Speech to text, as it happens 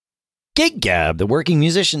Gig Gab, the Working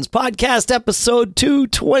Musicians Podcast, episode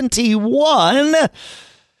 221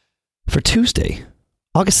 for Tuesday,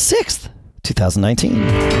 August 6th,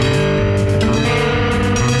 2019.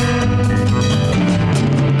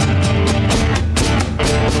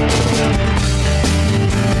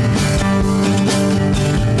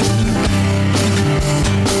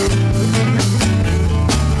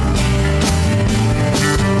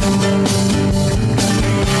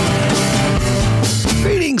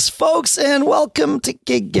 Folks, and welcome to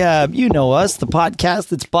Gig Gab. You know us, the podcast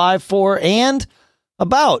that's by, for, and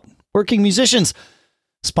about working musicians.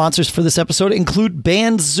 Sponsors for this episode include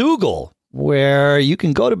Bandzoogle, where you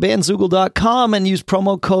can go to bandzoogle.com and use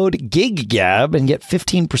promo code GIGGAB and get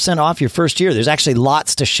 15% off your first year. There's actually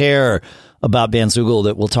lots to share about Bandzoogle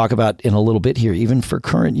that we'll talk about in a little bit here, even for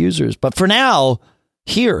current users. But for now,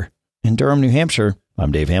 here in Durham, New Hampshire,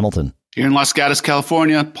 I'm Dave Hamilton. Here in Los Gatos,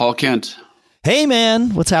 California, Paul Kent. Hey,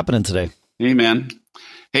 man, what's happening today? Hey, man.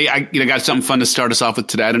 Hey, I got something fun to start us off with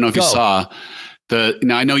today. I don't know if you saw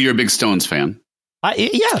I know you're a big Stones fan.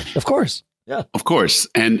 Yeah, of course. Yeah, of course.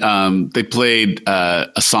 And they played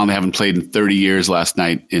a song they haven't played in 30 years last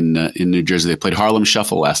night in New Jersey. They played Harlem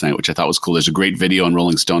Shuffle last night, which I thought was cool. There's a great video on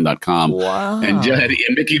RollingStone.com. Wow. And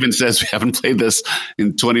Mick even says we haven't played this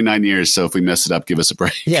in 29 years. So if we mess it up, give us a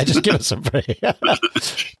break. Yeah, just give us a break.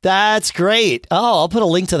 That's great. Oh, I'll put a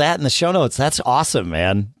link to that in the show notes. That's awesome,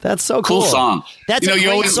 man. That's so cool. Cool song. That's you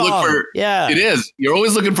always song. Look for. Yeah, it is. You're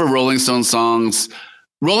always looking for Rolling Stone songs.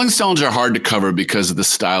 Rolling Stones are hard to cover because of the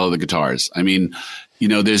style of the guitars. I mean,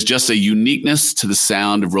 there's just a uniqueness to the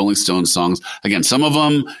sound of Rolling Stone songs. Again, some of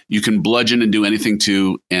them you can bludgeon and do anything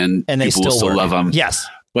to, and people will still love them. Yes.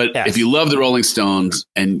 But if you love the Rolling Stones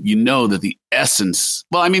and you know that the essence,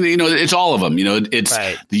 it's all of them. It's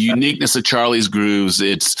right. The uniqueness of Charlie's grooves.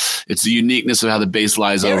 It's the uniqueness of how the bass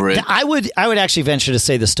lies over it. I would actually venture to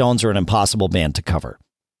say the Stones are an impossible band to cover.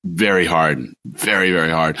 Very hard, very, very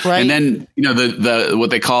hard. Right. And then, the what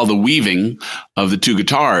they call the weaving of the two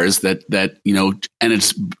guitars that, and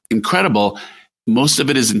it's incredible. Most of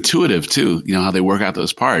it is intuitive too, how they work out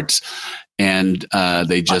those parts. And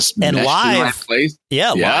they just and mesh live, in the right place.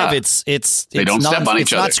 Yeah, live. It's they don't step on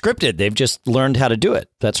each other. It's not scripted. They've just learned how to do it.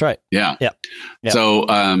 That's right. Yeah. So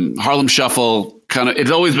Harlem Shuffle, it's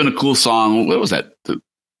always been a cool song. What was that? That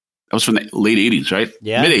was from the late '80s, right?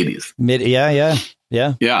 Yeah, mid '80s.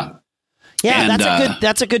 Yeah. And,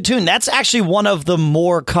 that's a good tune. That's actually one of the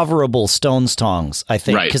more coverable Stones songs, I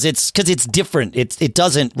think, because it's different. It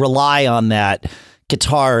doesn't rely on that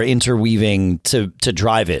guitar interweaving to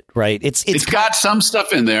drive it, right? It's got some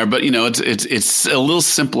stuff in there, but it's a little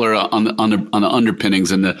simpler on the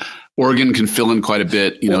underpinnings, and the organ can fill in quite a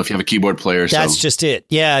bit, if you have a keyboard player. That's just it.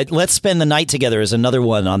 Yeah, Let's Spend the Night Together is another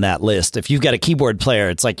one on that list. If you've got a keyboard player,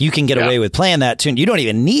 it's like you can get away with playing that tune. You don't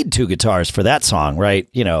even need two guitars for that song, right?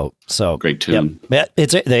 So great tune. Yep.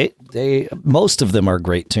 They most of them are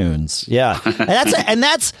great tunes. Yeah, and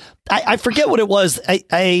that's I forget what it was.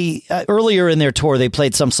 I earlier in their tour they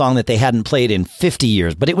played some song that they hadn't played in 50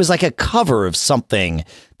 years, but it was like a cover of something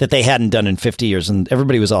that they hadn't done in 50 years, and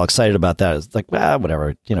everybody was all excited about that. It's like,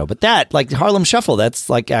 whatever, But that, like Harlem Shuffle, that's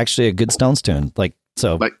like actually a good Stones tune.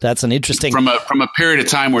 That's an interesting from a period of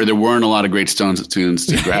time where there weren't a lot of great Stones tunes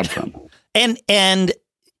to grab from, and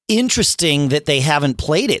interesting that they haven't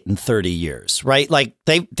played it in 30 years, right? Like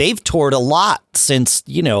they've toured a lot since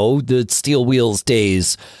the Steel Wheels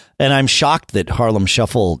days. And I'm shocked that Harlem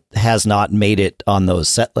Shuffle has not made it on those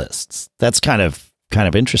set lists. That's kind of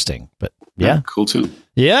interesting, but yeah. Cool tune.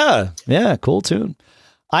 Yeah, cool tune.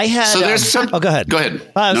 I had so there's some. Oh, go ahead. Go ahead.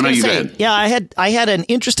 You go ahead. Yeah, I had an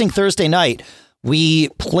interesting Thursday night. We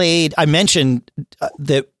played. I mentioned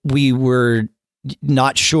that we were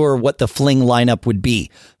not sure what the Fling lineup would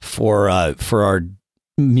be for our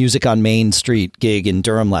Music on Main Street gig in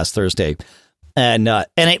Durham last Thursday. And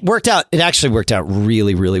it worked out. It actually worked out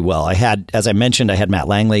really, really well. As I mentioned, I had Matt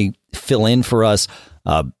Langley fill in for us.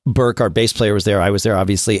 Burke, our bass player, was there. I was there,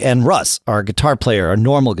 obviously. And Russ, our guitar player, our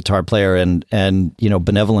normal guitar player and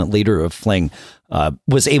benevolent leader of Fling,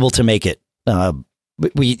 was able to make it.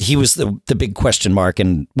 He was the big question mark,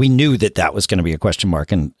 and we knew that was going to be a question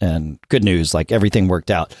mark. And good news, like everything worked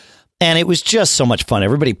out. And it was just so much fun.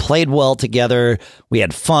 Everybody played well together. We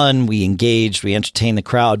had fun. We engaged. We entertained the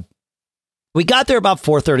crowd. We got there about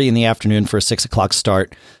 4:30 in the afternoon for a 6 o'clock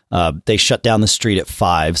start. They shut down the street at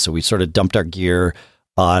 5. So we sort of dumped our gear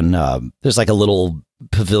on, there's like a little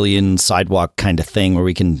pavilion sidewalk kind of thing where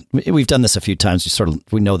we've done this a few times.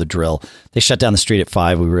 We know the drill. They shut down the street at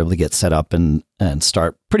 5. We were able to get set up and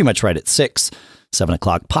start pretty much right at 6, 7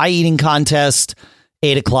 o'clock. Pie eating contest,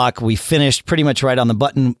 8 o'clock. We finished pretty much right on the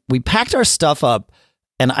button. We packed our stuff up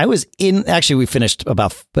And I was actually, we finished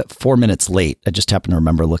about 4 minutes late. I just happened to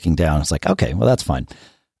remember looking down. I was like, okay, well, that's fine.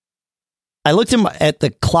 I looked at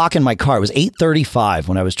the clock in my car. It was 8:35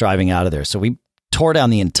 when I was driving out of there. So we tore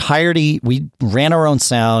down the entirety. We ran our own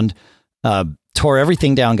sound, tore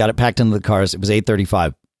everything down, got it packed into the cars. It was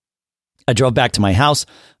 8:35. I drove back to my house.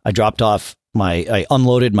 I dropped off I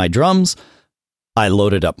unloaded my drums. I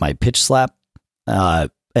loaded up my pitch slap.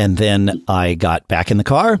 And then I got back in the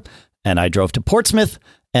car and I drove to Portsmouth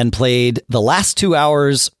and played the last 2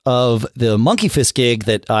 hours of the Monkey Fist gig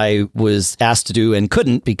that I was asked to do and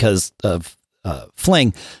couldn't because of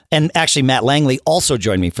Fling. And actually, Matt Langley also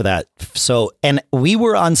joined me for that. So, and we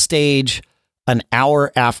were on stage an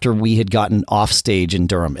hour after we had gotten off stage in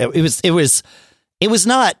Durham. It was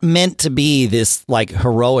not meant to be this like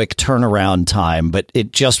heroic turnaround time, but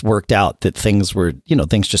it just worked out that things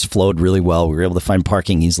just flowed really well. We were able to find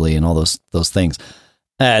parking easily and all those things.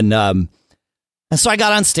 And so I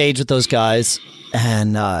got on stage with those guys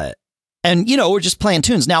and we're just playing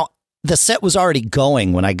tunes. Now, the set was already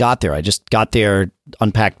going when I got there. I just got there,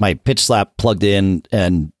 unpacked my pitch slap, plugged in,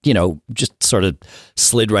 and, just sort of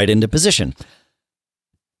slid right into position.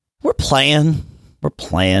 We're playing.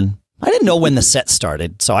 I didn't know when the set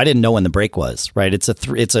started, so I didn't know when the break was, right? It's a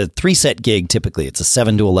 3-set gig typically. It's a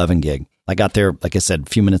 7 to 11 gig. I got there, like I said, a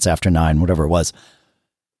few minutes after 9, whatever it was.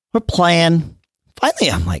 We're playing.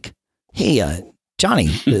 Finally, I'm like, hey, Johnny,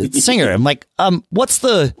 the singer. I'm like, what's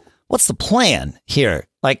the plan here?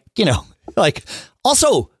 Like,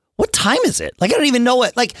 also, what time is it? Like, I don't even know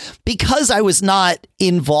what, because I was not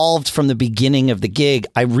involved from the beginning of the gig,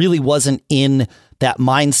 I really wasn't in that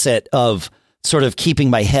mindset of sort of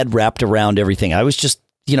keeping my head wrapped around everything. I was just,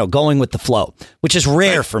 going with the flow, which is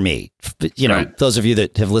rare for me. Right. Those of you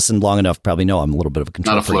that have listened long enough probably know I'm a little bit of a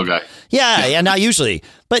control freak. Not a flow guy. Yeah, not usually.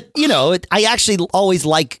 But, I actually always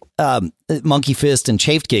like Monkey Fist and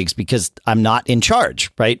Chafed gigs because I'm not in charge,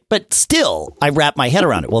 right? But still, I wrap my head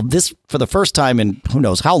around it. Well, this, for the first time in who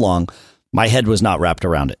knows how long, my head was not wrapped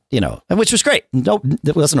around it, which was great. No,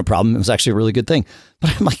 that wasn't a problem. It was actually a really good thing.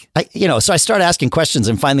 But I'm like, so I started asking questions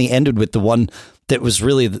and finally ended with the one that was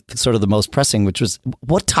really sort of the most pressing, which was,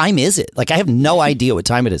 what time is it? Like, I have no idea what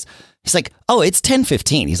time it is. He's like, oh, it's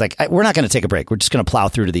 10:15. He's like, we're not going to take a break. We're just going to plow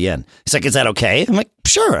through to the end. He's like, is that okay? I'm like,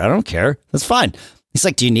 sure. I don't care. That's fine. He's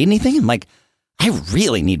like, do you need anything? I'm like, I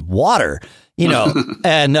really need water,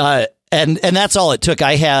 and that's all it took.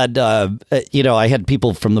 I had, I had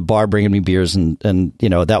people from the bar bringing me beers and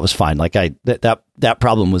that was fine. Like that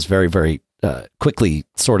problem was very, very quickly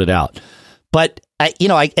sorted out. But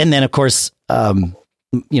and then of course,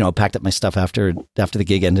 packed up my stuff after the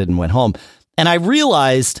gig ended and went home. And I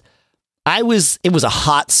realized it was a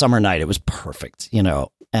hot summer night. It was perfect,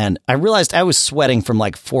 and I realized I was sweating from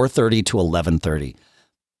like 4:30 to 11:30.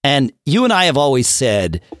 And you and I have always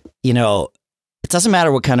said, it doesn't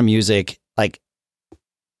matter what kind of music, like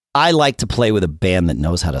I like to play with a band that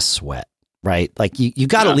knows how to sweat, right? Like you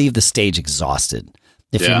got to leave the stage exhausted.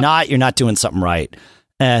 If you're not doing something right.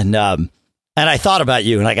 And I thought about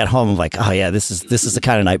you and I got home. I'm like, oh yeah, this is the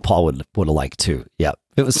kind of night Paul would have liked too. Yeah,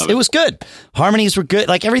 it was good. Harmonies were good.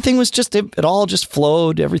 Like everything was just, it all just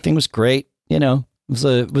flowed. Everything was great. We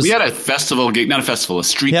had a festival gig, not a festival, a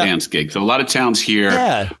street dance gig. So a lot of towns here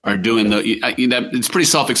are doing it's pretty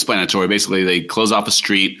self-explanatory. Basically, they close off a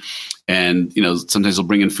street and, sometimes they'll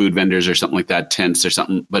bring in food vendors or something like that, tents or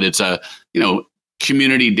something. But it's a,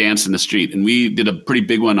 community dance in the street. And we did a pretty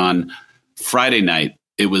big one on Friday night.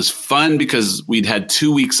 It was fun because we'd had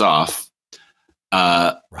 2 weeks off.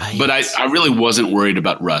 Right. But I really wasn't worried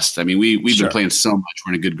about rust. I mean, we've been playing so much.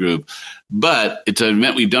 We're in a good group. But it's an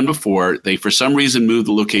event we've done before. They, for some reason, moved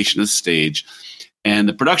the location of the stage. And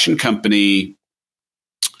the production company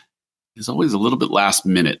is always a little bit last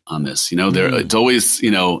minute on this. It's always,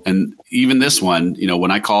 and even this one,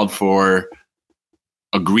 when I called for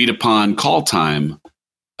agreed upon call time,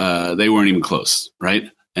 they weren't even close. Right.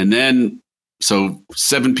 And then, so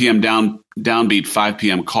 7 p.m. downbeat, 5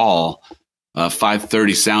 p.m. call,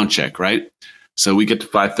 5:30 sound check. Right. So we get to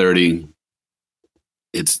 5:30.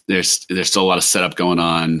 There's still a lot of setup going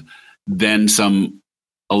on. Then some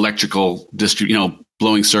electrical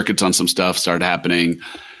blowing circuits on some stuff started happening.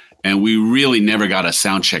 And we really never got a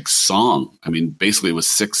sound check song. I mean, basically it was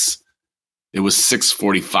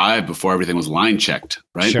 6:45 before everything was line checked,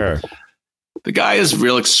 right? Sure. The guy is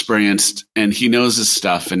real experienced and he knows his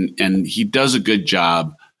stuff and he does a good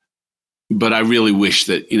job. But I really wish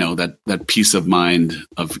that, that peace of mind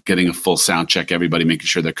of getting a full sound check, everybody making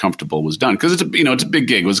sure they're comfortable was done. Because it's a big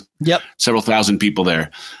gig. It was several thousand people there.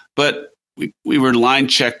 But we were line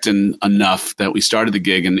checked and enough that we started the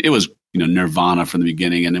gig and it was Nirvana from the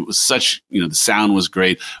beginning. And it was such, the sound was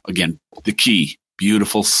great. Again, the key,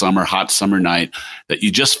 beautiful hot summer night that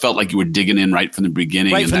you just felt like you were digging in right from the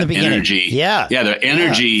beginning. Right and from that the beginning. Energy. Yeah. Yeah. The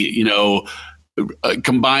energy,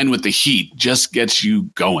 combined with the heat just gets you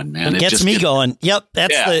going, man. It gets me going. Yep.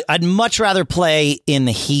 I'd much rather play in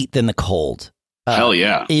the heat than the cold. Hell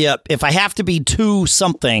yeah. Yep. If I have to be too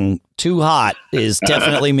hot is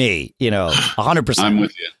definitely me, 100%. I'm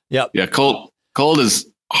with you. Yep. Yeah. Cold is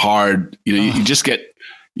hard. You just get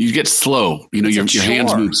slow, your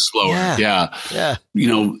hands move slower. Yeah.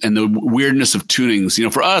 And the weirdness of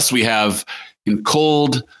tunings, for us, we have in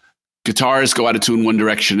cold, guitars go out of tune one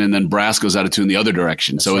direction and then brass goes out of tune the other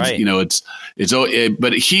direction. That's so right.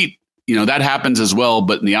 But heat, that happens as well,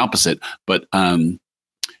 but in the opposite.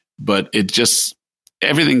 But it just,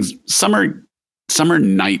 everything's summer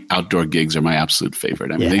night outdoor gigs are my absolute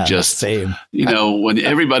favorite. I mean, they just, same. When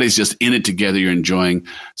everybody's just in it together, you're enjoying.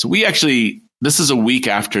 So this is a week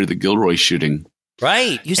after the Gilroy shooting.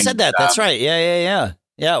 Right. You said that. That's right. Yeah.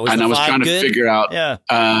 Yeah. And I was trying to figure out. Yeah.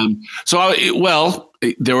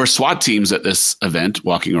 There were SWAT teams at this event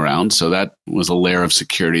walking around. So that was a layer of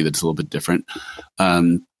security that's a little bit different.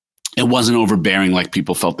 It wasn't overbearing like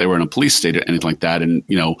people felt they were in a police state or anything like that. And,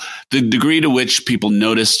 the degree to which people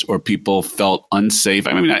noticed or people felt unsafe.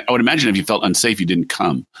 I mean, I would imagine if you felt unsafe, you didn't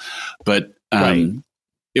come. But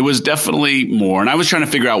It was definitely more. And I was trying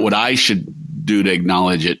to figure out what I should do to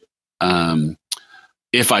acknowledge it,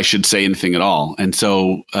 if I should say anything at all. And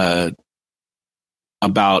so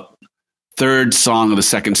about third song of the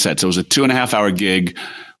second set. So it was a 2.5 hour gig.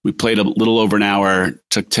 We played a little over an hour,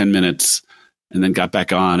 took 10 minutes. And then got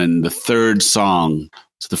back on. And the third song,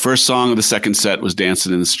 so the first song of the second set was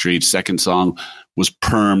Dancing in the Street. Second song was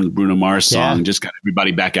Perm, the Bruno Mars song, and just got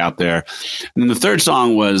everybody back out there. And then the third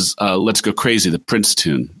song was Let's Go Crazy, the Prince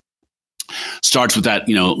tune. Starts with that,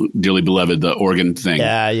 Dearly Beloved, the organ thing.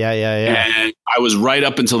 Yeah. And I was right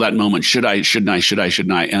up until that moment. Should I? And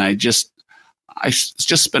I just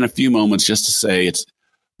spent a few moments just to say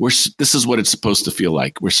this is what it's supposed to feel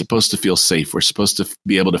like. We're supposed to feel safe. We're supposed to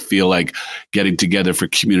be able to feel like getting together for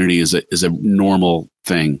community is a normal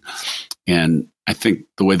thing. And I think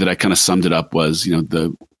the way that I kind of summed it up was,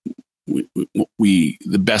 the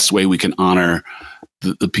best way we can honor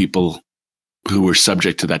the people who were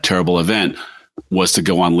subject to that terrible event was to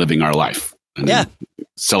go on living our life and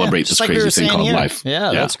celebrate this crazy thing called life.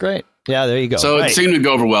 Yeah, that's great. Yeah, there you go. So it seemed to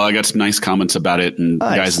go over well. I got some nice comments about it, and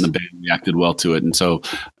the guys in the band reacted well to it. And so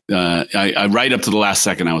I right up to the last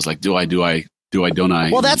second, I was like, do I, don't I?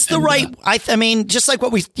 Well, that's I mean, just like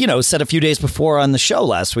what we, said a few days before on the show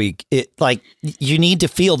last week, you need to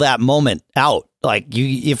feel that moment out. Like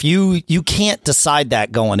if you can't decide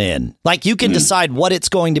that going in, like you can decide what it's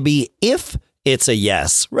going to be if it's a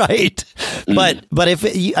yes, right? But if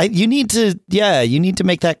you need to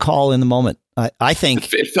make that call in the moment. I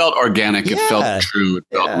think it felt organic. It felt true. It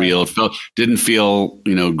felt real. It didn't feel,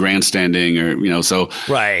 grandstanding or, so.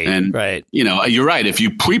 Right. And, you're right. If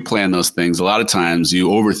you pre-plan those things, a lot of times you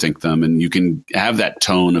overthink them and you can have that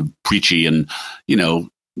tone of preachy and,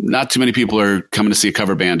 not too many people are coming to see a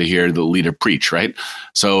cover band to hear the leader preach, right?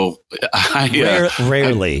 So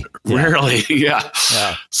rarely. Yeah.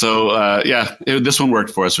 So this one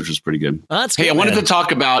worked for us, which was pretty good. Oh, that's good. Hey, I wanted to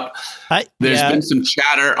talk about. There's been some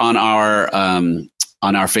chatter on our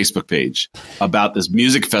Facebook page about this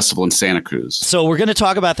music festival in Santa Cruz. So we're going to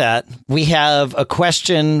talk about that. We have a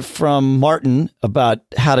question from Martin about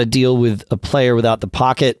how to deal with a player without the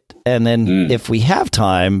pocket, and then if we have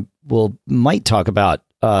time, might talk about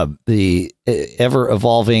the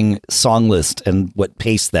ever-evolving song list and what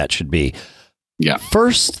pace that should be. Yeah.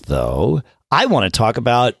 First, though, I want to talk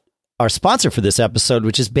about our sponsor for this episode,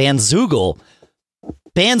 which is Bandzoogle.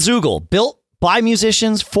 Bandzoogle, built by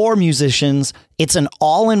musicians for musicians. It's an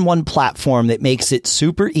all-in-one platform that makes it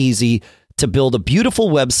super easy to build a beautiful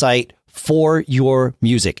website for your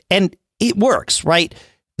music. And it works, right?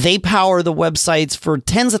 They power the websites for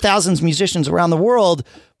tens of thousands of musicians around the world,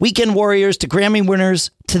 weekend warriors to Grammy winners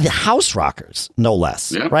to the house rockers, no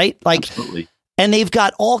less, right? Absolutely. And they've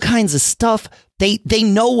got all kinds of stuff. They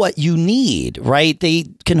know what you need, right? They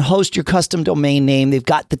can host your custom domain name. They've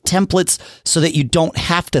got the templates so that you don't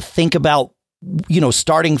have to think about,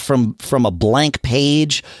 starting from a blank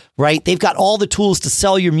page, right? They've got all the tools to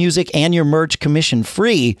sell your music and your merch commission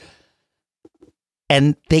free.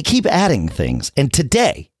 And they keep adding things. And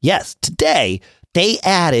today, they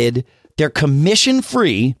added their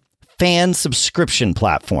commission-free fan subscription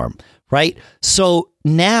platform, right? So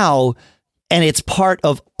now, and it's part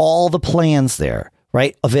of all the plans there,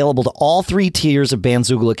 right? Available to all 3 tiers of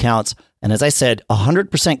Bandzoogle accounts And as I said,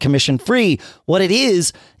 100% commission free. What it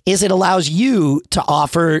is it allows you to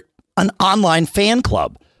offer an online fan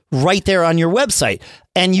club right there on your website.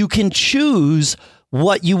 And you can choose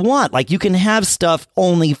what you want. Like you can have stuff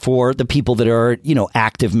only for the people that are,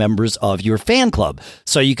 active members of your fan club.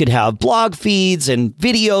 So you could have blog feeds and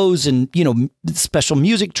videos and, special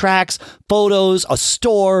music tracks, photos, a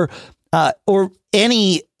store, or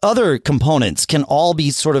any other components can all be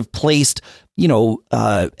sort of placed,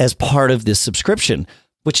 as part of this subscription,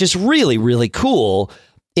 which is really, really cool.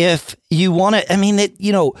 If you want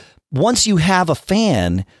to, once you have a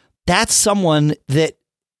fan, that's someone that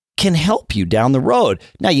can help you down the road.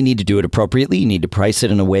 Now you need to do it appropriately. You need to price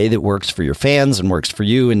it in a way that works for your fans and works for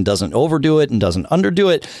you and doesn't overdo it and doesn't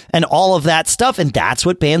underdo it and all of that stuff. And that's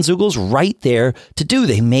what Bandzoogel's right there to do.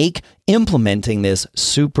 They make implementing this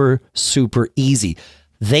super, super easy.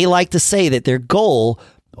 They like to say that their goal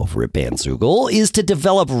over at Bandzoogle is to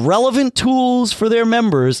develop relevant tools for their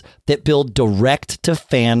members that build direct to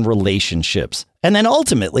fan relationships and then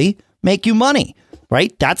ultimately make you money.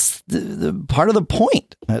 Right? That's the part of the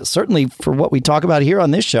point. Certainly for what we talk about here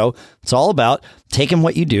on this show, it's all about taking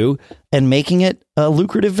what you do and making it a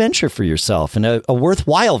lucrative venture for yourself and a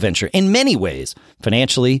worthwhile venture in many ways,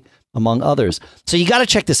 financially, among others. So you got to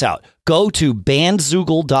check this out. Go to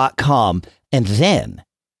bandzoogle.com and then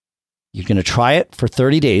you're going to try it for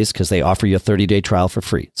 30 days because they offer you a 30-day trial for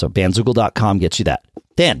free. So bandzoogle.com gets you that.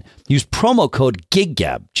 Then use promo code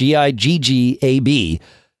GIGGAB, GIGGAB,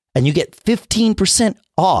 and you get 15%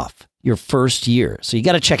 off your first year. So you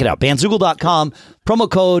got to check it out. Bandzoogle.com,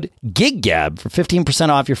 promo code GIGGAB for 15%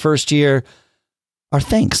 off your first year. Our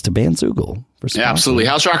thanks to Bandzoogle for sponsoring. Yeah, absolutely.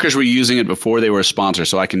 House Rockers were using it before they were a sponsor,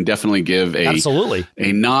 so I can definitely give a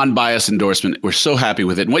non-biased endorsement. We're so happy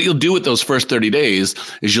with it. And what you'll do with those first 30 days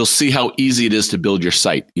is you'll see how easy it is to build your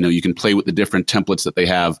site. You can play with the different templates that they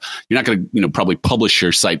have. You're not going to, probably publish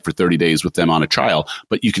your site for 30 days with them on a trial,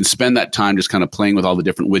 but you can spend that time just kind of playing with all the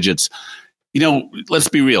different widgets. Let's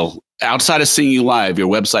be real. Outside of seeing you live, your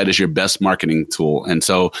website is your best marketing tool. And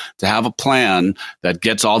so to have a plan that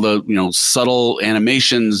gets all the, subtle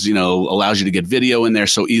animations, allows you to get video in there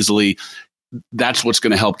so easily, that's what's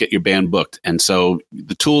going to help get your band booked. And so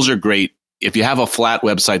the tools are great. If you have a flat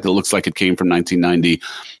website that looks like it came from 1990,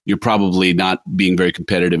 you're probably not being very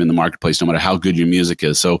competitive in the marketplace, no matter how good your music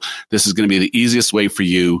is. So this is going to be the easiest way for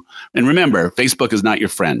you. And remember, Facebook is not your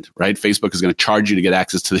friend, right? Facebook is going to charge you to get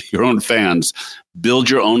access to your own fans. Build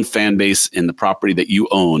your own fan base in the property that you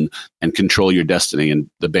own and control your destiny. And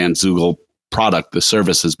the Bandzoogle product, the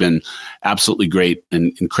service, has been absolutely great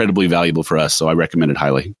and incredibly valuable for us. So I recommend it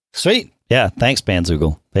highly. Sweet. Yeah. Thanks,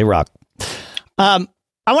 Bandzoogle. They rock.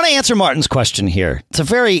 I want to answer Martin's question here.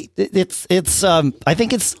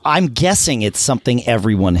 I'm guessing it's something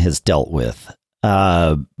everyone has dealt with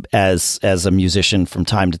as a musician from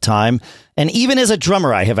time to time. And even as a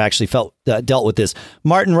drummer, I have actually dealt with this.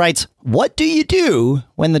 Martin writes, what do you do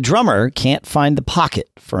when the drummer can't find the pocket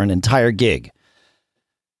for an entire gig?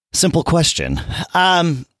 Simple question.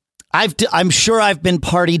 I'm sure I've been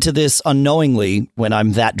party to this unknowingly when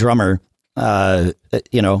I'm that drummer. I'm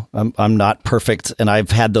not perfect, and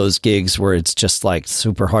I've had those gigs where it's just like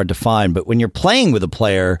super hard to find. But when you're playing with a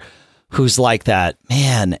player who's like that,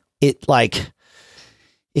 man, it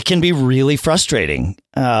can be really frustrating.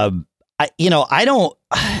 I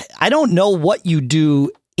don't know what you do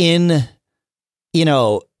in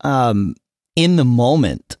the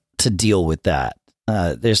moment to deal with that.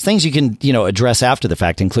 There's things you can, address after the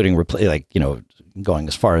fact, including going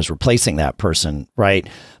as far as replacing that person. Right.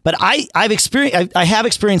 But I have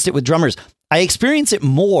experienced it with drummers. I experience it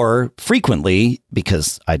more frequently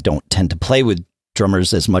because I don't tend to play with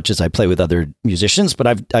drummers as much as I play with other musicians, but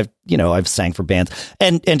I've sang for bands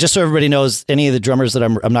and just so everybody knows, any of the drummers that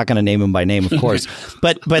I'm not going to name them by name, of course,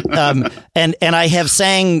 but and I have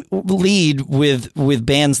sang lead with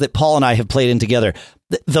bands that Paul and I have played in together.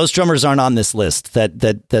 Those drummers aren't on this list.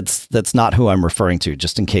 That's not who I'm referring to,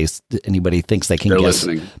 just in case anybody thinks they can guess.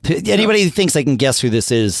 Listening. Anybody thinks they can guess who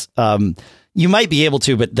this is. You might be able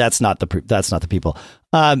to, but that's not the people.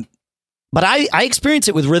 But I experience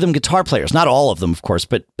it with rhythm guitar players, not all of them, of course,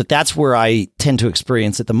 but that's where I tend to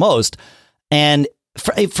experience it the most. And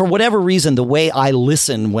for whatever reason, the way I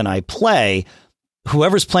listen when I play,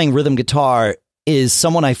 whoever's playing rhythm guitar is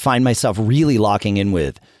someone I find myself really locking in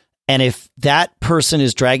with. And if that person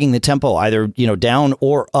is dragging the tempo either, down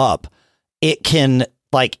or up, it can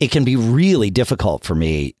be really difficult for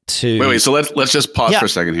me to wait. So let's just pause for a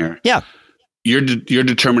second here. Yeah. You're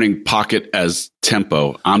determining pocket as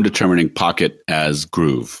tempo. I'm determining pocket as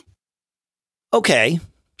groove. Okay,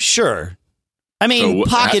 sure. I mean,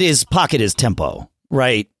 pocket is tempo.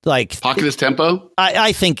 right? Like pocket is tempo.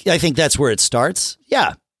 I think that's where it starts.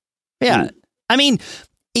 Yeah. I mean,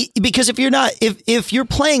 because if you're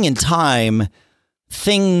playing in time,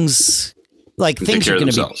 things are going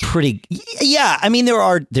to be pretty. Yeah. I mean, there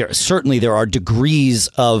are degrees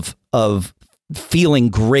of feeling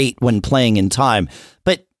great when playing in time,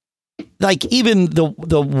 but like even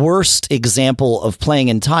the worst example of playing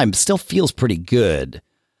in time still feels pretty good.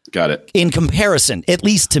 Got it. In comparison, at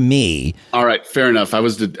least to me. All right, fair enough. I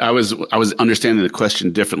was understanding the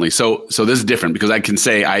question differently. So this is different because I can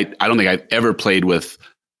say I don't think I've ever played with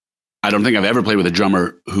a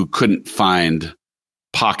drummer who couldn't find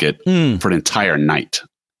pocket for an entire night.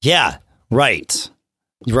 Yeah, right.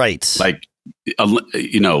 Like,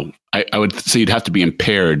 I would say you'd have to be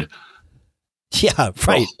impaired. Yeah,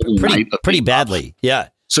 right. Pretty badly. Yeah.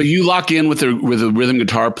 So you lock in with a rhythm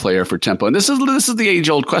guitar player for tempo, and this is the age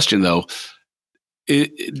old question though.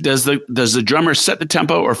 Does the drummer set the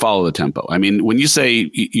tempo or follow the tempo? I mean, when you say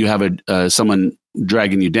you have someone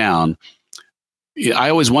dragging you down, I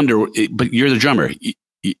always wonder. But you're the drummer.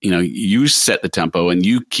 You set the tempo and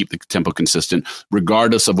you keep the tempo consistent,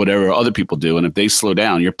 regardless of whatever other people do. And if they slow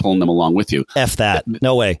down, you're pulling them along with you. F that.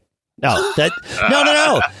 No way. No. The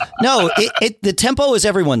tempo is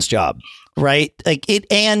everyone's job. Right. Like it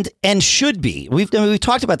and should be. We've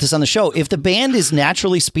talked about this on the show. If the band is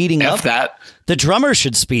naturally speeding up, the drummer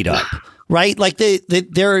should speed up. Right. Like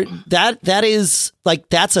that is like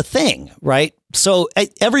that's a thing. Right. So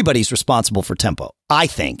everybody's responsible for tempo, I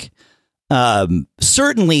think.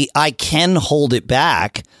 Certainly I can hold it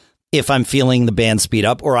back if I'm feeling the band speed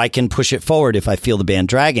up, or I can push it forward if I feel the band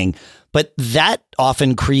dragging. But that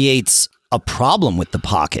often creates a problem with the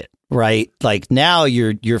pocket. Right. Like now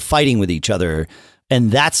you're fighting with each other, and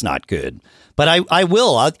that's not good. But I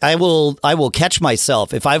will catch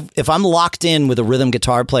myself if I'm locked in with a rhythm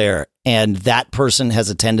guitar player and that person has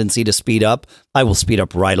a tendency to speed up, I will speed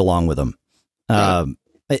up right along with them. Yeah.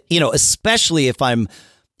 Especially if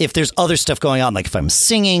there's other stuff going on, like if I'm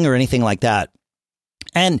singing or anything like that.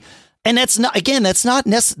 And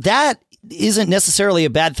that isn't necessarily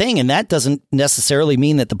a bad thing, and that doesn't necessarily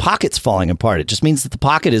mean that the pocket's falling apart. It just means that the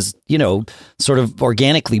pocket is, sort of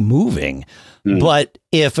organically moving. But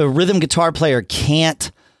if a rhythm guitar player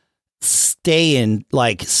can't stay in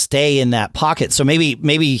that pocket, so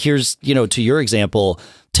maybe here's, to your example,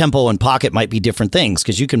 tempo and pocket might be different things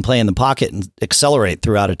because you can play in the pocket and accelerate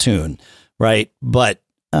throughout a tune, right? But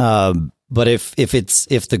if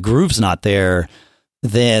the groove's not there,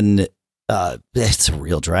 then it's a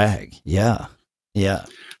real drag. Yeah.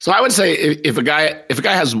 So I would say if a guy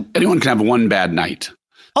has, anyone can have one bad night.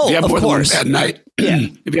 Oh, if you have of more course. Than one bad night, yeah.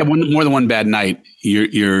 If you have more than one bad night,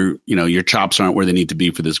 your chops aren't where they need to be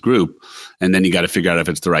for this group, and then you got to figure out if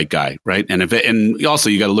it's the right guy, right? And also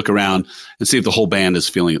you got to look around and see if the whole band is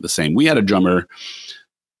feeling it the same. We had a drummer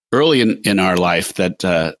early in our life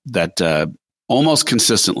that almost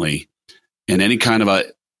consistently in any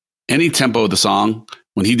tempo of the song.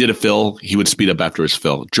 When he did a fill, he would speed up after his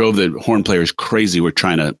fill. Drove the horn players crazy. Who were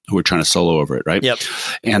trying to solo over it, right? Yep.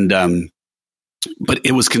 And but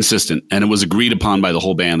it was consistent, and it was agreed upon by the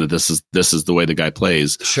whole band that this is the way the guy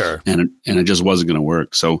plays. Sure. And it just wasn't going to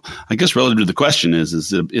work. So I guess relative to the question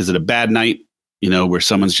is it a bad night? Where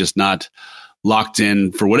someone's just not locked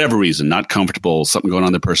in for whatever reason, not comfortable, something going on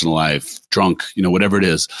in their personal life, drunk, whatever it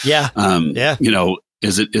is. Yeah. Yeah.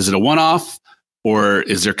 Is it a one-off? Or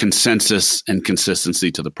is there consensus and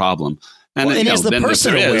consistency to the problem? And is the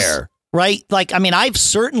person aware, right? Like, I mean, I've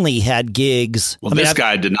certainly had gigs. Well,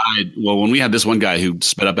 guy denied. Well, when we had this one guy who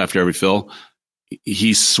sped up after every fill,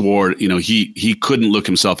 he swore, he couldn't look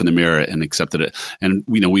himself in the mirror and accepted it. And,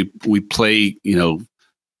 we play,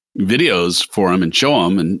 videos for him and show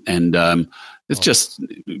him. And it's just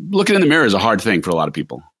looking in the mirror is a hard thing for a lot of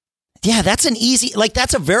people. Yeah, that's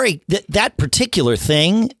that particular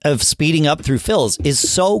thing of speeding up through fills is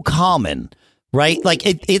so common, right? Like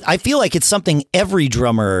I feel like it's something every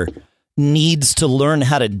drummer needs to learn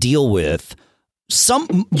how to deal with.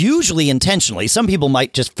 Usually intentionally. Some people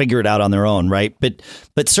might just figure it out on their own, right? But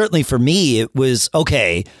certainly for me, it was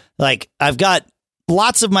okay. Like I've got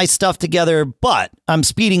lots of my stuff together, but I'm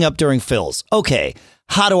speeding up during fills. Okay.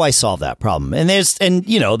 How do I solve that problem? And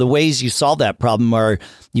the ways you solve that problem are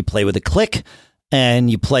you play with a click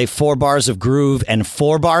and you play 4 bars of groove and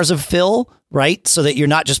 4 bars of fill, right? So that you're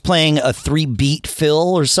not just playing a 3-beat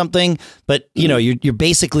fill or something, but you're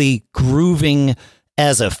basically grooving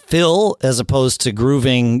as a fill as opposed to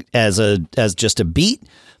grooving as just a beat.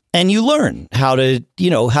 And you learn how to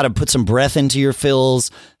put some breath into your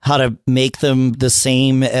fills, how to make them the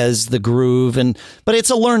same as the groove. But it's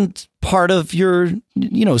a learned part of your,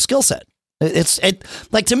 skill set.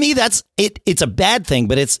 Like to me, that's it. It's a bad thing,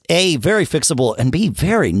 but it's A, very fixable, and B,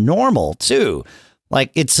 very normal too.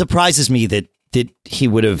 Like it surprises me that he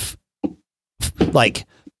would have like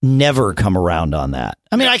never come around on that.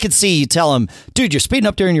 I mean, I could see you tell him, dude, you're speeding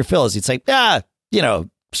up during your fills. He'd say,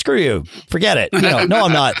 screw you, forget it. No,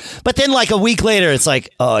 I'm not. But then like a week later, it's like,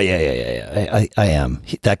 oh yeah, I am.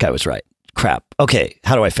 That guy was right. Crap. Okay,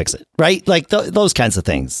 how do I fix it? Right? Like those kinds of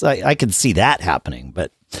things. I could see that happening,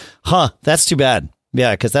 but that's too bad.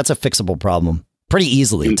 Yeah, because that's a fixable problem pretty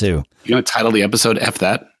easily too. You want to title the episode "F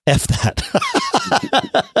That"? F that.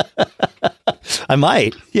 I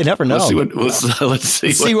might. You never know. Let's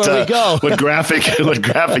see where we go. What graphic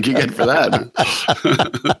you get for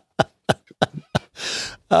that?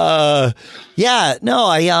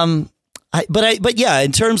 But yeah,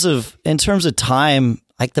 in terms of time,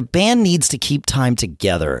 like the band needs to keep time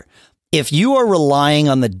together. If you are relying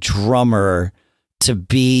on the drummer to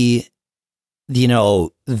be,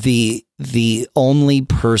 the only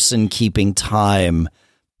person keeping time,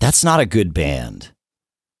 that's not a good band.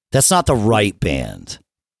 That's not the right band.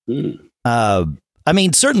 I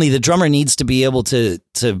mean, certainly the drummer needs to be able to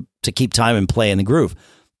keep time and play in the groove,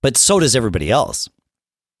 but so does everybody else.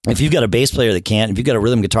 If you've got a bass player that can't, if you've got a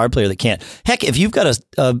rhythm guitar player that can't, heck, if you've got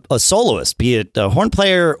a soloist, be it a horn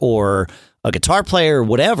player or a guitar player or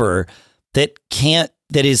whatever, that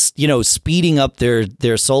is, speeding up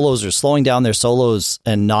their solos or slowing down their solos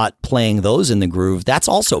and not playing those in the groove, that's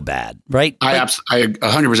also bad, right? I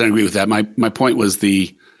 100% agree with that. My point was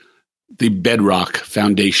the bedrock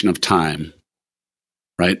foundation of time,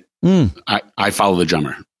 right? I follow the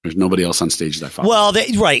drummer. There's nobody else on stage that I follow. Well,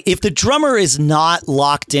 right. If the drummer is not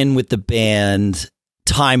locked in with the band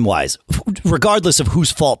time-wise, regardless of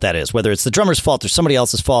whose fault that is, whether it's the drummer's fault or somebody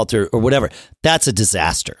else's fault or whatever, that's a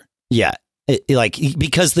disaster. Yeah.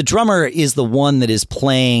 Because the drummer is the one that is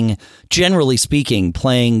playing, generally speaking,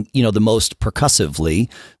 the most percussively,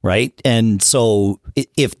 right? And so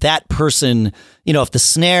if that person, if the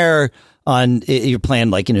snare on, you're playing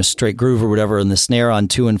like, straight groove or whatever, and the snare on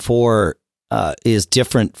 2 and 4 is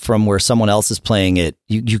different from where someone else is playing it,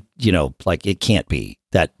 like it can't be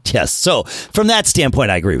that. Yes. So from that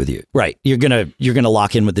standpoint, I agree with you. Right. You're going to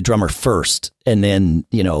lock in with the drummer first, and then,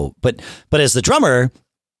 but as the drummer,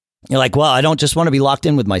 you're like, well, I don't just want to be locked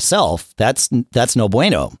in with myself. That's no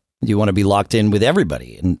bueno. You want to be locked in with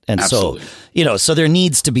everybody. And so, so there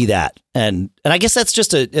needs to be that. And I guess it's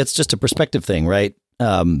just a perspective thing, right?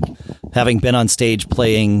 Having been on stage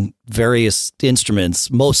playing various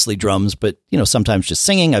instruments, mostly drums, but sometimes just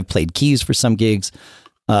singing. I've played keys for some gigs.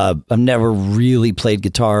 I've never really played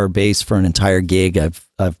guitar or bass for an entire gig.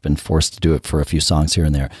 I've been forced to do it for a few songs here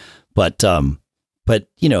and there. But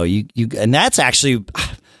you and that's actually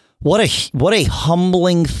what a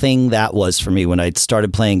humbling thing that was for me when I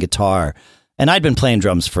started playing guitar. And I'd been playing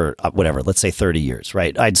drums for let's say 30 years,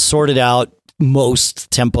 right? I'd sorted out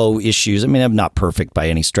most tempo issues. I mean, I'm not perfect by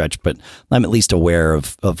any stretch, but I'm at least aware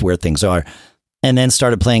of where things are. And then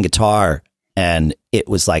started playing guitar, and it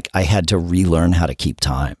was like I had to relearn how to keep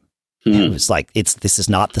time. It was like this is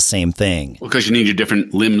not the same thing. Well, because you need your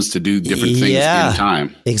different limbs to do different things in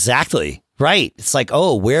time. Exactly. Right. It's like,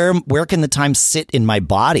 oh, where can the time sit in my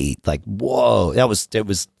body? Like, whoa, it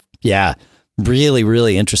was really,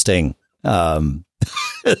 really interesting. To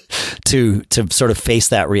sort of face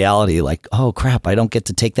that reality, like, oh crap, I don't get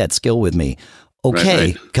to take that skill with me.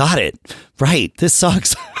 Okay, right. Got it. Right, this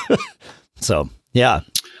sucks. So yeah.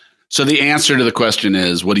 So the answer to the question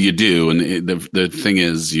is, what do you do? And the thing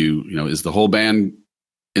is, is the whole band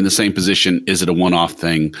in the same position? Is it a one-off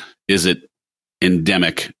thing? Is it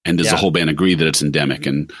endemic? And does the whole band agree that it's endemic?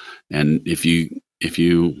 And if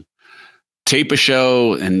you tape a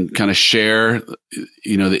show and kind of share,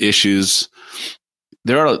 the issues.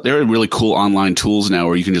 There are really cool online tools now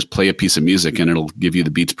where you can just play a piece of music and it'll give you the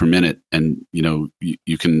beats per minute, and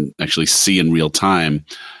you can actually see in real time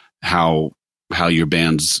how your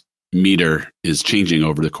band's meter is changing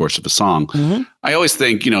over the course of a song. Mm-hmm. I always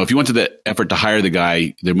think, if you went to the effort to hire the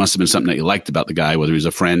guy, there must have been something that you liked about the guy, whether he was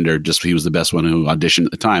a friend or just he was the best one who auditioned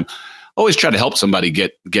at the time. Always try to help somebody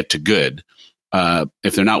get to good.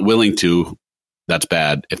 If they're not willing to, that's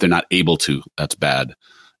bad. If they're not able to, that's bad.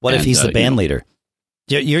 What if he's the band leader?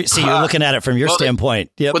 You're looking at it from your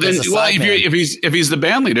standpoint. Yep, well, then, if he's the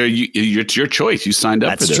band leader, it's your choice. You signed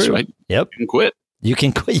up for this, right? Yep. You can quit. You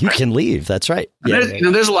can quit. You can leave. That's right.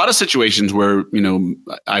 There's a lot of situations where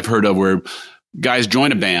I've heard of where guys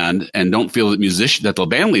join a band and don't feel that the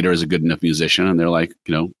band leader is a good enough musician, and they're like,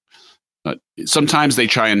 sometimes they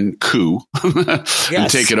try and coup and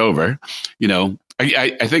take it over.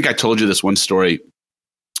 I think I told you this one story.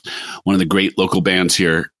 One of the great local bands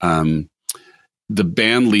here. the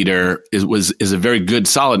band leader is a very good,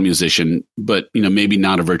 solid musician, but maybe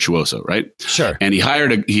not a virtuoso, right? Sure. And he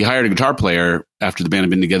hired a guitar player after the band had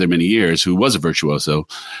been together many years, who was a virtuoso,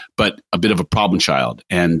 but a bit of a problem child.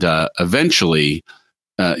 And eventually,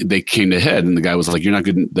 they came to head, and the guy was like, "You're not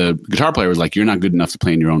good." The guitar player was like, "You're not good enough to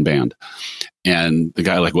play in your own band." And the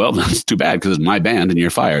guy like, "Well, that's too bad because it's my band, and you're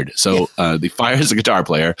fired." So they fires the guitar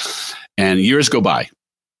player, and years go by,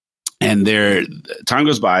 and time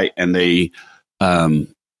goes by, and they.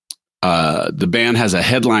 The band has a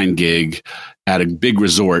headline gig at a big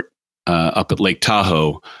resort up at Lake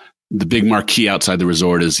Tahoe. The big marquee outside the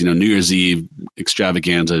resort is, New Year's Eve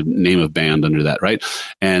extravaganza, name of band under that, right?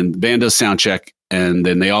 And the band does sound check, and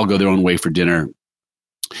then they all go their own way for dinner.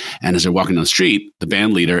 And as they're walking down the street, the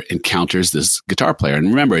band leader encounters this guitar player. And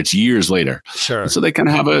remember, it's years later. Sure. And so they kind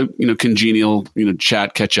of have a, congenial,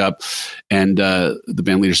 chat, catch up. And the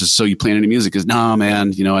band leader says, "So you playing any music?" He goes, "No,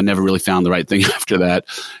 man, I never really found the right thing after that."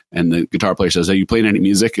 And the guitar player says, "Are you playing any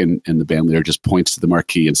music?" And the band leader just points to the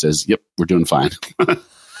marquee and says, "Yep, we're doing fine."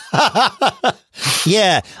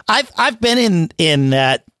 Yeah. I've been in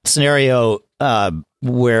that scenario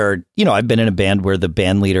where, I've been in a band where the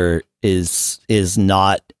band leader is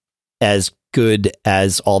not as good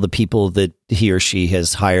as all the people that he or she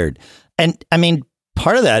has hired. And I mean,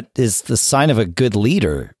 part of that is the sign of a good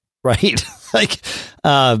leader, right? Like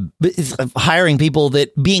hiring people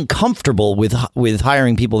being comfortable with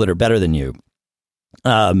hiring people that are better than you.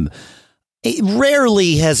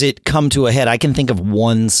 Rarely has it come to a head. I can think of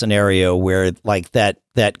one scenario where like that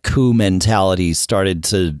coup mentality started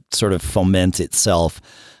to sort of foment itself.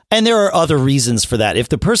 And there are other reasons for that. If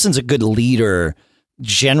the person's a good leader,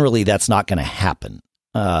 generally that's not going to happen.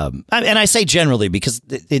 And I say generally because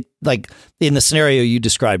it like in the scenario you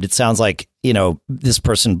described, it sounds like, this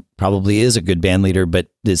person probably is a good band leader, but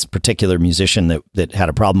this particular musician that had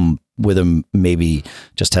a problem with him maybe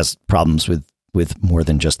just has problems with more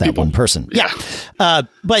than just that one person. Yeah.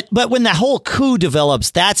 But when the whole coup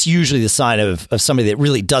develops, that's usually the sign of somebody that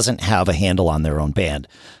really doesn't have a handle on their own band.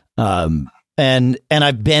 And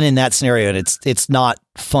I've been in that scenario, and it's not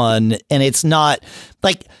fun, and it's not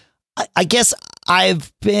like, I guess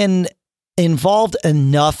I've been involved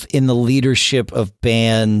enough in the leadership of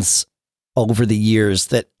bands over the years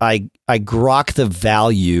that I grok the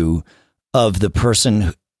value of the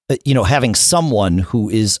person, having someone who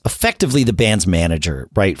is effectively the band's manager,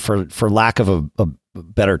 right? For lack of a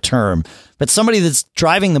better term, but somebody that's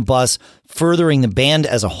driving the bus, furthering the band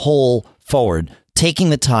as a whole forward, taking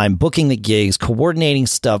the time, booking the gigs, coordinating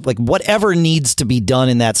stuff, like whatever needs to be done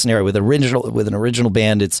in that scenario with an original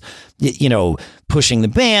band. It's, pushing the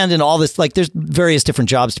band and all this, like there's various different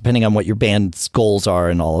jobs depending on what your band's goals are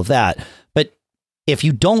and all of that. But if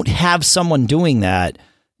you don't have someone doing that,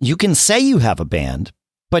 you can say you have a band,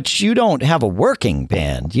 but you don't have a working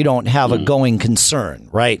band. You don't have a going concern,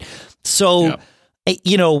 right? So,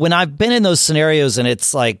 when I've been in those scenarios and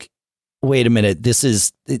it's like, wait a minute, this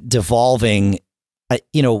is devolving,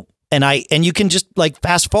 and you can just like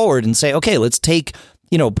fast forward and say, okay, let's take,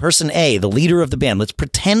 person A, the leader of the band. Let's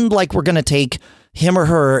pretend like we're going to take him or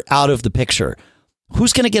her out of the picture.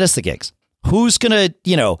 Who's going to get us the gigs? Who's going to,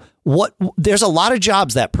 there's a lot of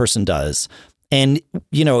jobs that person does. And,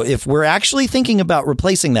 if we're actually thinking about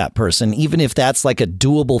replacing that person, even if that's like a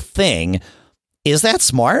doable thing, is that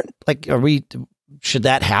smart? Like, should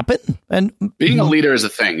that happen? And being a leader is a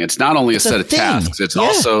thing. It's not only a set of tasks. It's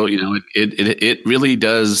also, it really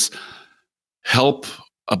does help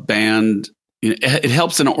a band. It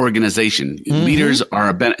helps an organization. Mm-hmm. Leaders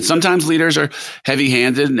are sometimes leaders are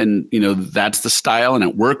heavy-handed, and that's the style, and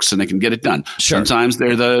it works, and they can get it done. Sure. Sometimes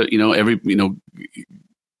they're the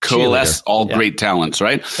coalesce all great talents,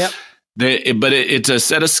 right? Yep. But it's a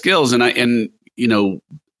set of skills, and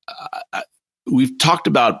we've talked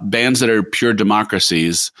about bands that are pure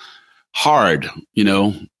democracies hard,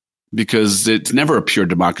 because it's never a pure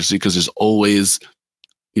democracy because there's always,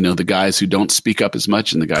 the guys who don't speak up as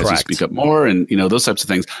much and the guys who speak up more and, those types of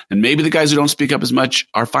things. And maybe the guys who don't speak up as much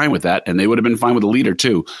are fine with that. And they would have been fine with a leader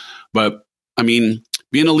too. But I mean,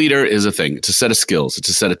 being a leader is a thing. It's a set of skills. It's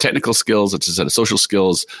a set of technical skills. It's a set of social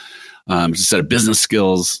skills. It's a set of business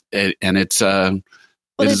skills. And it's, it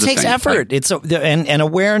takes effort. It's and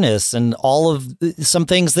awareness and all of some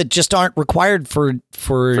things that just aren't required for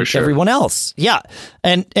sure. Everyone else. Yeah.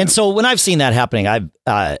 And so when I've seen that happening, I've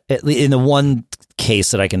in the one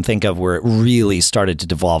case that I can think of where it really started to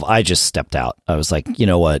devolve, I just stepped out. I was like, you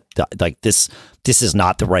know what? Like this is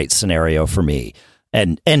not the right scenario for me.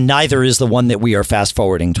 And neither is the one that we are fast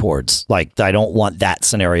forwarding towards. Like, I don't want that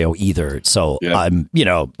scenario either. So I'm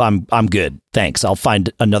good. Thanks. I'll find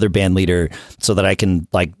another band leader so that I can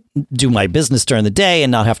like do my business during the day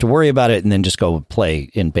and not have to worry about it, and then just go play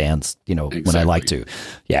in bands, Exactly. when I like to.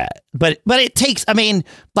 Yeah. But it takes, I mean,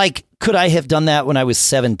 like, could I have done that when I was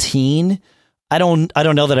 17? I don't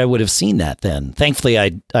know that I would have seen that then. Thankfully,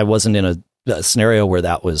 I wasn't in a scenario where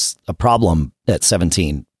that was a problem at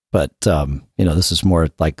 17. But, this is more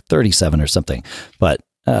like 37 or something. But,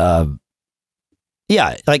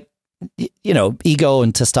 yeah, like, ego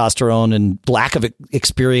and testosterone and lack of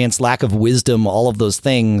experience, lack of wisdom, all of those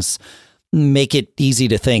things make it easy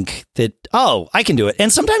to think that, oh, I can do it.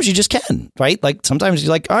 And sometimes you just can, right? Like sometimes you're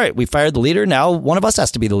like, all right, we fired the leader. Now one of us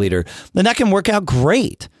has to be the leader. Then that can work out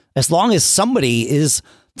great as long as somebody is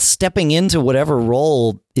stepping into whatever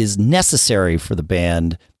role is necessary for the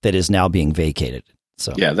band that is now being vacated.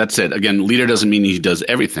 So yeah, that's it. Again, leader doesn't mean he does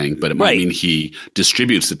everything, but it might mean he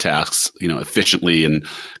distributes the tasks, efficiently and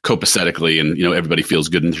copacetically, and everybody feels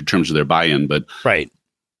good in terms of their buy-in. But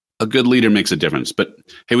a good leader makes a difference. But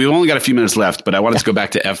hey, we've only got a few minutes left, but I wanted to go back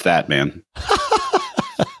to F that, man.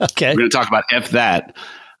 Okay, we're going to talk about F that.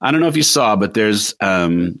 I don't know if you saw, but there's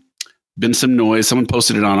been some noise. Someone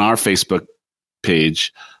posted it on our Facebook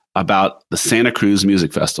page about the Santa Cruz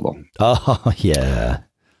Music Festival. Oh yeah.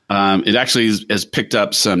 It actually has picked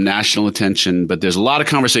up some national attention, but there's a lot of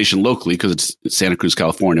conversation locally because it's Santa Cruz,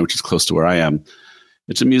 California, which is close to where I am.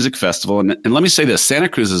 It's a music festival. And let me say this, Santa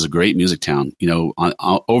Cruz is a great music town.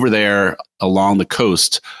 Over there along the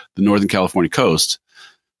coast, the Northern California coast,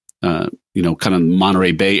 kind of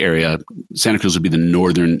Monterey Bay area. Santa Cruz would be the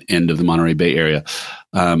northern end of the Monterey Bay area.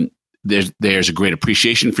 There's a great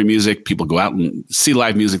appreciation for music. People go out and see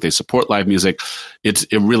live music. They support live music. It's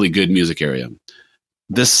a really good music area.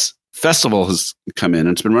 This festival has come in and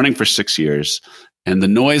it's been running for 6 years. And the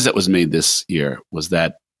noise that was made this year was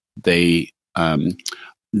that they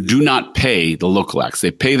do not pay the local acts.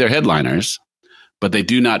 They pay their headliners, but they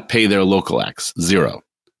do not pay their local acts. Zero.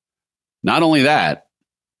 Not only that,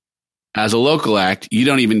 as a local act, you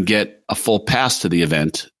don't even get a full pass to the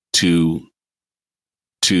event to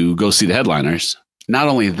go see the headliners. Not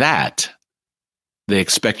only that, they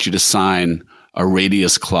expect you to sign a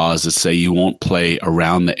radius clause that say you won't play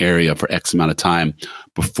around the area for X amount of time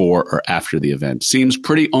before or after the event. Seems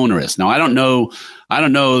pretty onerous. Now, I don't know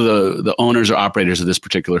the owners or operators of this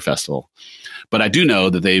particular festival, but I do know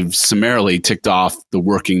that they've summarily ticked off the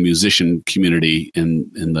working musician community in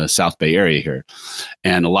the South Bay area here,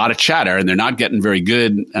 and a lot of chatter, and they're not getting very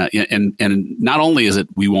good. And not only is it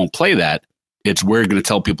we won't play that, it's we're going to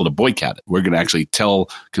tell people to boycott it. We're going to actually tell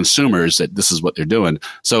consumers that this is what they're doing.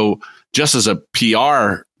 So just as a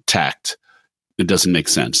PR tact, it doesn't make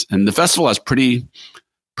sense. And the festival has pretty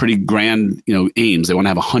grand, aims. They want to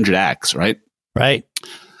have 100 acts, right? Right.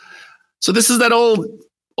 So this is that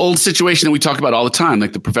old situation that we talk about all the time.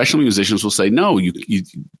 Like the professional musicians will say, no, you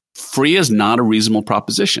free is not a reasonable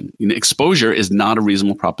proposition. Exposure is not a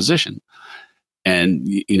reasonable proposition. And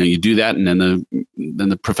you do that, and then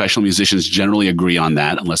the professional musicians generally agree on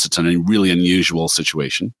that, unless it's a really unusual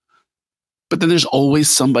situation. But then there's always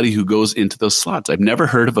somebody who goes into those slots. I've never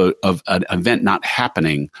heard of an event not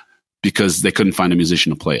happening because they couldn't find a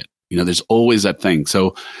musician to play it. There's always that thing.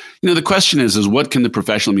 So, the question is what can the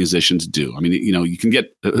professional musicians do? I mean, you can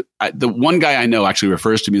get the one guy I know actually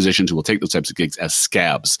refers to musicians who will take those types of gigs as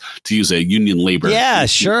scabs, to use a union labor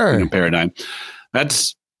paradigm.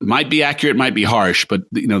 That's might be accurate, might be harsh, but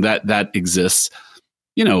that exists.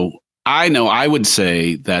 I would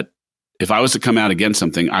say that if I was to come out against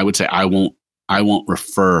something, I would say I won't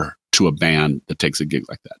refer to a band that takes a gig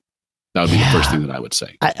like that. That would be the first thing that I would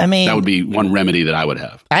say. I mean, that would be one remedy that I would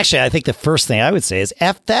have. Actually, I think the first thing I would say is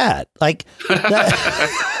F that. Like,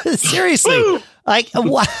 seriously, like,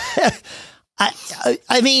 what?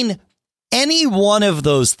 I mean, any one of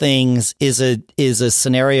those things is a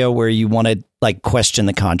scenario where you want to like question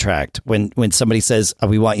the contract. When somebody says,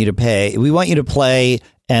 we want you to play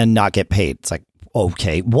and not get paid. It's like,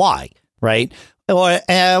 okay, why? Right. Or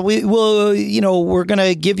we will, we're going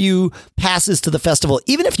to give you passes to the festival,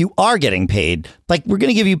 even if you are getting paid. Like, we're going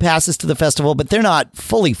to give you passes to the festival, but they're not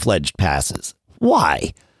fully fledged passes.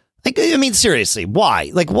 Why? Like, I mean, seriously,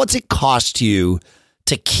 why? Like, what's it cost you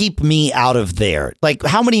to keep me out of there? Like,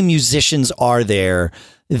 how many musicians are there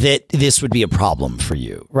that this would be a problem for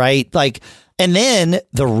you? Right. Like, and then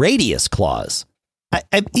the radius clause.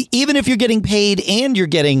 Even if you're getting paid and you're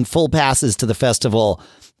getting full passes to the festival,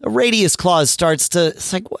 a radius clause starts to,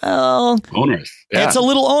 it's like, well, onerous. Yeah. It's a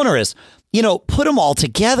little onerous. Put them all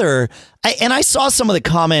together. I saw some of the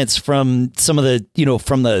comments from some of the,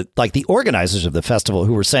 from the, like the organizers of the festival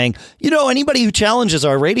who were saying, anybody who challenges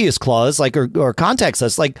our radius clause, like, or contacts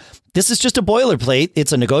us, like, this is just a boilerplate.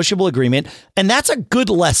 It's a negotiable agreement. And that's a good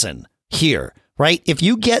lesson here, right? If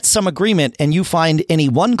you get some agreement and you find any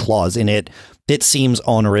one clause in it that seems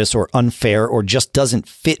onerous or unfair or just doesn't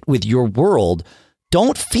fit with your world,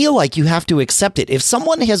 don't feel like you have to accept it. If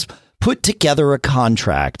someone has put together a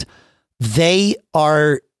contract, they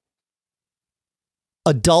are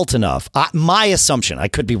adult enough. My assumption, I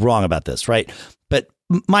could be wrong about this, right? But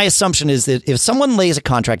my assumption is that if someone lays a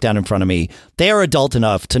contract down in front of me, they are adult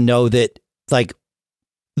enough to know that, like,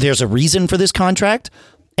 there's a reason for this contract.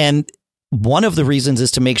 And one of the reasons is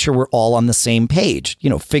to make sure we're all on the same page,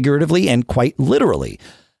 figuratively and quite literally.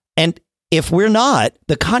 And if we're not,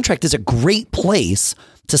 the contract is a great place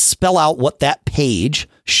to spell out what that page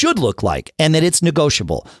should look like and that it's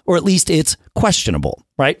negotiable, or at least it's questionable,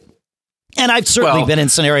 right? And I've certainly been in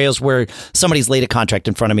scenarios where somebody's laid a contract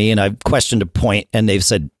in front of me and I've questioned a point and they've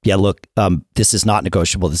said, yeah, look, this is not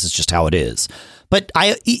negotiable. This is just how it is. But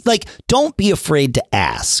don't be afraid to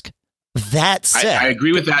ask. That said, I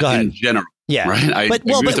agree with that in general. Yeah. Right. But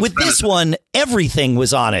with this one, everything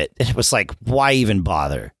was on it. It was like, why even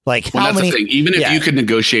bother? Like, that's the thing. Even if you could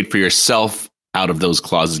negotiate for yourself out of those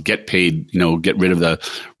clauses, get paid, get rid of the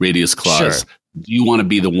radius clause. Sure. Do you want to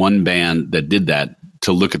be the one band that did that,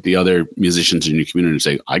 to look at the other musicians in your community and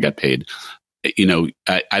say, I got paid?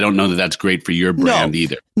 I don't know that that's great for your brand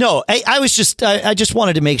either. No, I just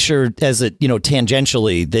wanted to make sure, as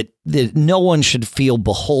tangentially, that no one should feel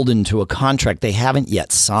beholden to a contract they haven't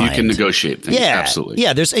yet signed. You can negotiate things. Yeah, absolutely.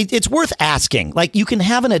 Yeah, it's worth asking. Like, you can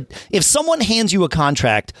have if someone hands you a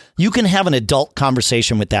contract, you can have an adult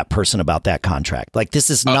conversation with that person about that contract. Like,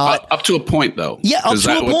 this is not up to a point, though. Yeah, up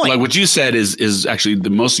to a point. Like what you said is actually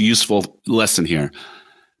the most useful lesson here.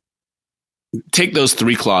 Take those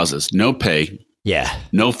 3 clauses: no pay,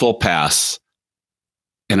 no full pass,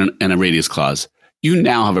 and a radius clause. You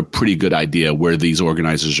now have a pretty good idea where these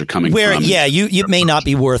organizers are coming from. You may not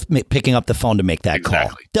be worth picking up the phone to make that call.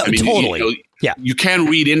 Totally. You can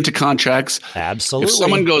read into contracts. Absolutely. If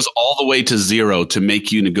someone goes all the way to 0 to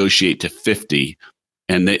make you negotiate to 50,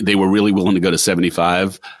 and they were really willing to go to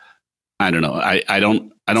 75, I don't know. I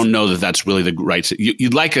don't know that that's really the right.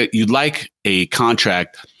 You'd like a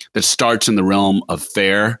contract that starts in the realm of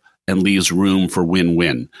fair and leaves room for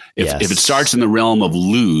win-win. If it starts in the realm of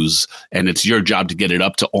lose and it's your job to get it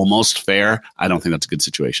up to almost fair, I don't think that's a good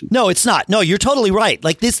situation. No, it's not. No, you're totally right.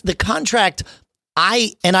 Like the contract,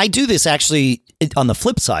 I do this actually on the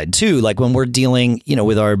flip side too. Like when we're dealing,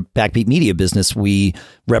 with our Backbeat Media business, we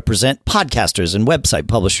represent podcasters and website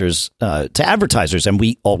publishers to advertisers, and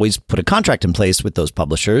we always put a contract in place with those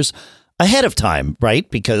publishers ahead of time, right?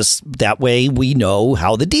 Because that way we know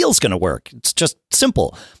how the deal's going to work. It's just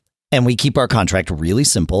simple. And we keep our contract really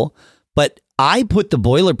simple. But I put the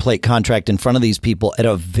boilerplate contract in front of these people at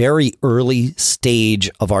a very early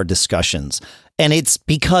stage of our discussions. And it's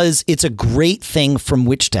because it's a great thing from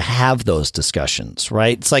which to have those discussions,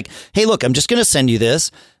 right? It's like, hey, look, I'm just going to send you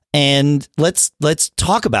this and let's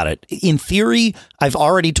talk about it. In theory, I've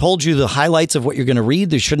already told you the highlights of what you're going to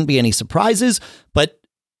read. There shouldn't be any surprises, but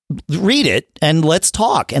read it and let's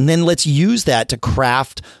talk. And then let's use that to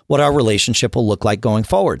craft what our relationship will look like going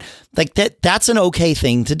forward. Like that's an okay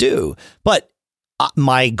thing to do. But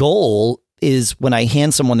my goal is when I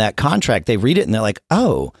hand someone that contract, they read it and they're like,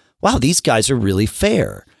 oh, wow, these guys are really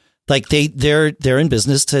fair. Like they're in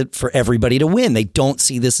business for everybody to win. They don't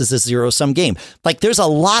see this as a zero-sum game. Like there's a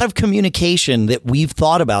lot of communication that we've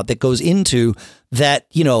thought about that goes into that,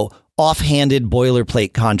 offhanded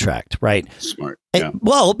boilerplate contract, right? Smart. Yeah.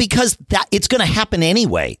 Well, because that it's going to happen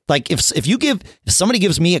anyway. Like if somebody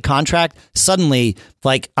gives me a contract, suddenly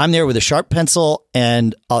like I'm there with a sharp pencil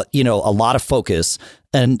and a lot of focus,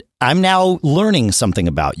 and I'm now learning something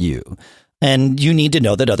about you, and you need to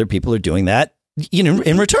know that other people are doing that,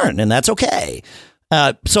 in return, and that's okay.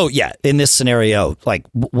 So yeah, in this scenario, like,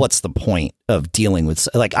 what's the point of dealing with?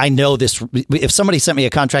 Like, I know this. If somebody sent me a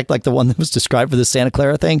contract like the one that was described for the Santa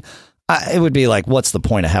Clara thing, it would be like, what's the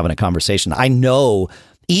point of having a conversation? I know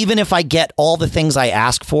even if I get all the things I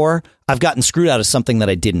ask for, I've gotten screwed out of something that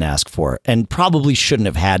I didn't ask for and probably shouldn't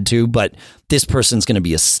have had to. But this person's going to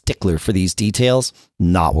be a stickler for these details.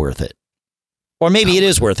 Not worth it. Or maybe it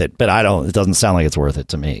is worth it, but it doesn't sound like it's worth it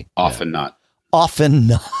to me. Often not. Often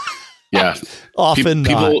not. Yeah. Often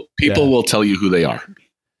people will tell you who they are.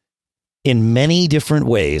 In many different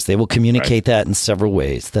ways. They will communicate that in several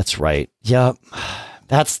ways. That's right. Yeah.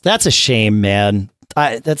 That's a shame, man.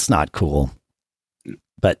 That's not cool.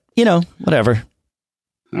 But, whatever.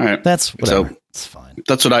 All right. That's whatever. So, it's fine.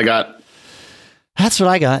 That's what I got. That's what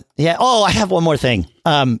I got. Yeah. Oh, I have one more thing.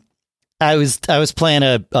 I was playing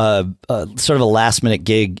a sort of a last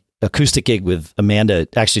minute acoustic gig with Amanda,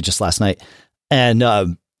 actually just last night. And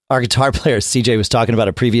our guitar player, CJ, was talking about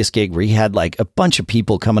a previous gig where he had like a bunch of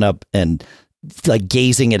people coming up and like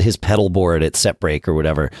gazing at his pedal board at set break or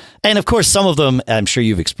whatever. And of course, some of them, I'm sure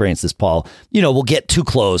you've experienced this, Paul, will get too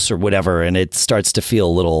close or whatever. And it starts to feel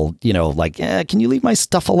a little, like, can you leave my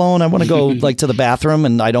stuff alone? I want to go like to the bathroom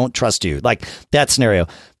and I don't trust you. Like that scenario.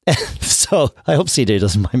 So I hope CJ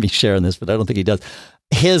doesn't mind me sharing this, but I don't think he does.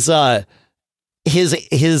 His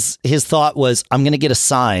thought was, I'm going to get a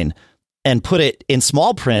sign and put it in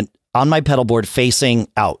small print on my pedal board facing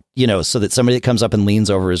out, so that somebody that comes up and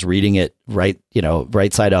leans over is reading it right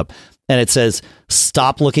side up. And it says,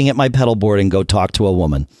 stop looking at my pedal board and go talk to a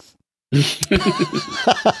woman.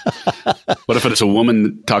 What if it's a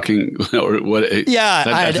woman talking or what?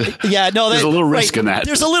 Yeah. There's a little risk in that.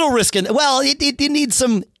 There's a little risk in well, it needs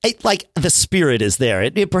some, like the spirit is there.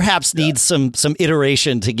 It perhaps needs some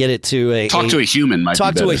iteration to get it to talk to a human.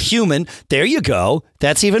 Talk to a human. There you go.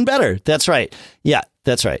 That's even better. That's right. Yeah,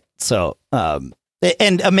 that's right. So,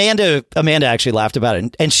 and Amanda actually laughed about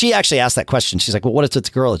it. And she actually asked that question. She's like, well, what if it's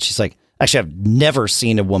a girl? And she's like, actually, I've never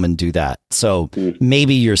seen a woman do that. So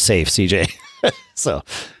maybe you're safe, CJ. So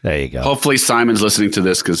there you go. Hopefully Simon's listening to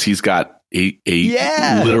this because he's got a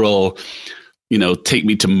literal, take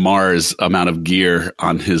me to Mars amount of gear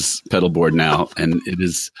on his pedal board now. And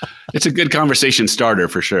it's a good conversation starter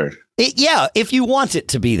for sure. If you want it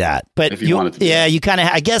to be that. But you kind of,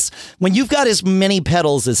 I guess when you've got as many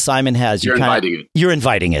pedals as Simon has, you're inviting it. You're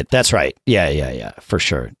inviting it. That's right. Yeah. For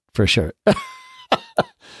sure.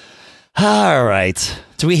 All right.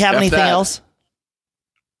 Do we have anything else?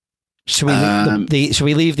 Should we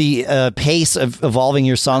leave the pace of evolving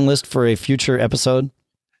your song list for a future episode?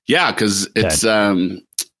 Yeah, because it's I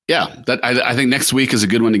think next week is a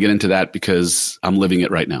good one to get into that because I'm living it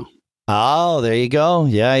right now. Oh, there you go.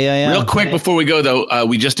 Yeah. Real quick before we go though,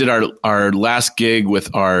 we just did our last gig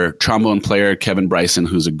with our trombone player Kevin Bryson,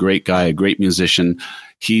 who's a great guy, a great musician.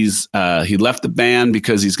 He left the band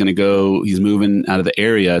because he's moving out of the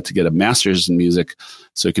area to get a master's in music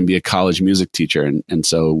so he can be a college music teacher. And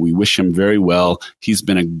so we wish him very well. He's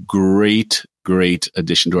been a great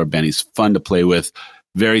addition to our band. He's fun to play with,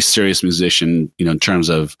 very serious musician, in terms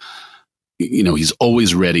of, he's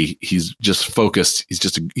always ready. He's just focused.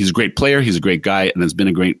 He's a great player. He's a great guy and has been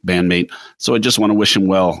a great bandmate. So I just want to wish him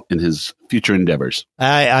well in his future endeavors.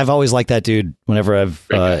 I've always liked that dude whenever I've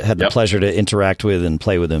had the pleasure to interact with and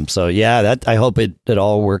play with him. So yeah, I hope it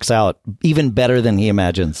all works out even better than he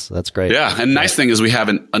imagines. That's great. Yeah. And nice thing is we have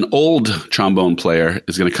an old trombone player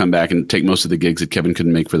is going to come back and take most of the gigs that Kevin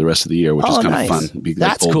couldn't make for the rest of the year, which is kind of fun.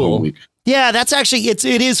 That's cool. Yeah, that's actually, it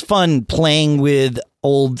is fun playing with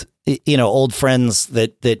old friends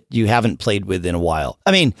that you haven't played with in a while.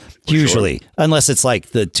 I mean, usually, unless it's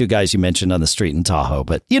like the two guys you mentioned on the street in Tahoe,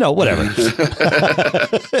 but whatever. F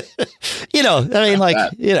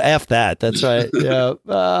that. That's right.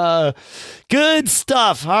 Yeah. Good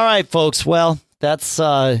stuff. All right, folks. Well, that's,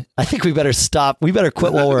 I think we better stop. We better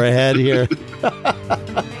quit while we're ahead here.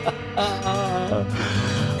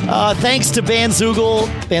 Thanks to Bandzoogle,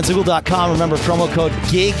 bandzoogle.com. Remember, promo code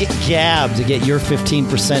GIGGAB to get your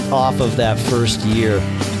 15% off of that first year.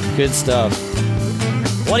 Good stuff.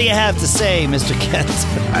 What do you have to say, Mr. Kent?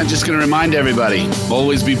 I'm just going to remind everybody,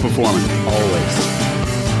 always be performing. Always.